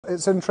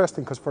It's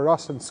interesting because for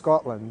us in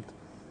Scotland,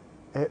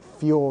 it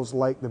feels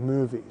like the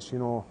movies, you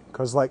know,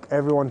 because like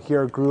everyone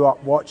here grew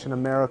up watching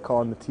America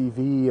on the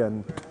TV,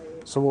 and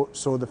so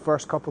the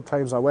first couple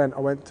times I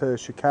went to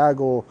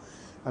Chicago,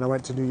 and I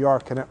went to New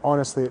York, and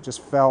honestly, it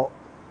felt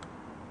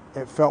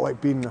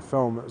like being in a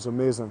film. It was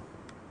amazing.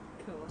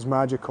 Cool. It was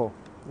magical,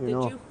 you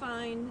know. Did you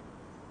find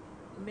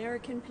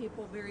American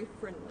people very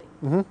friendly?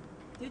 Mm-hmm.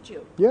 Did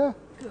you? Yeah.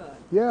 Good.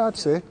 Yeah, I'd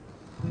say.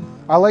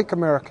 I like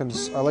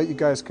Americans. I like you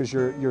guys because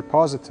you're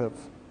positive,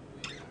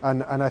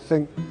 and I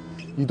think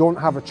you don't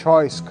have a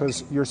choice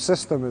because your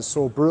system is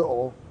so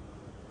brutal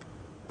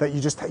that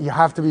you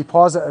have to be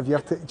positive. You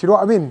have to. Do you know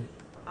what I mean?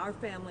 Our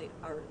family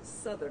are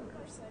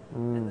Southerners,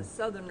 and the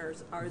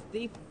Southerners are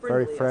the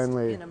Very friendliest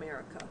friendly in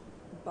America,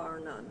 bar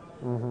none.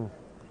 Mm-hmm.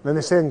 Then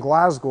they say in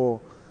Glasgow,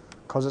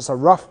 because it's a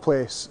rough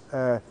place,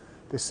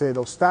 they say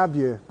they'll stab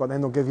you, but then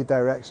they'll give you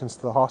directions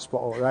to the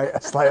hospital, right?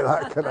 It's like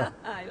that kind of,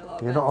 I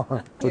love you it.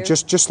 know. So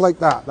just like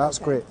that. That's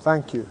Okay. great.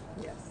 Thank you.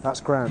 Yes.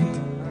 That's grand. All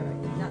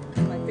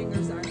right. My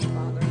fingers aren't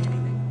bothering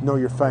anything. No,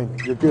 you're fine.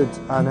 You're good.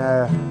 And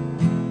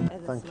And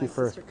this thank is you my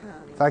for sister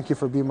Connie. thank you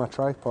for being my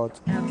tripod.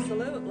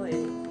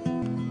 Absolutely.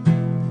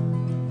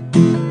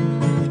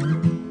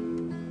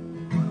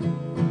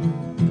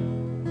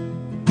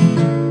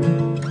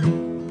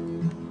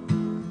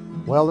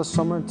 Well, the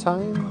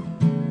summertime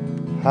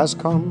has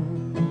come,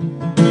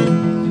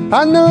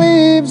 and the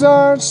leaves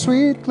are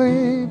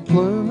sweetly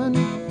blooming,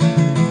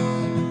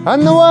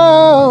 and the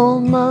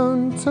wild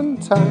mountain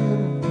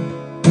thyme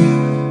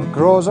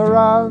grows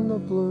around the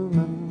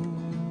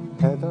blooming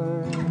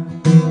heather.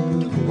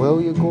 Will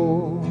you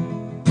go,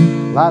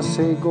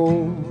 lassie, go,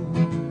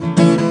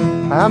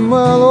 and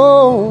we'll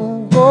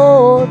all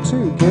go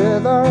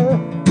together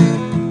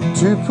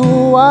to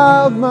cool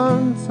wild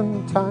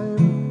mountain thyme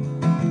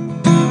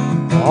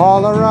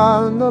all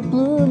around the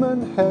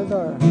bloomin'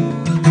 heather.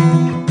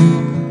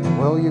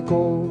 Will you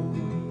go,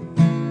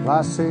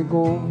 lassie,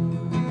 go?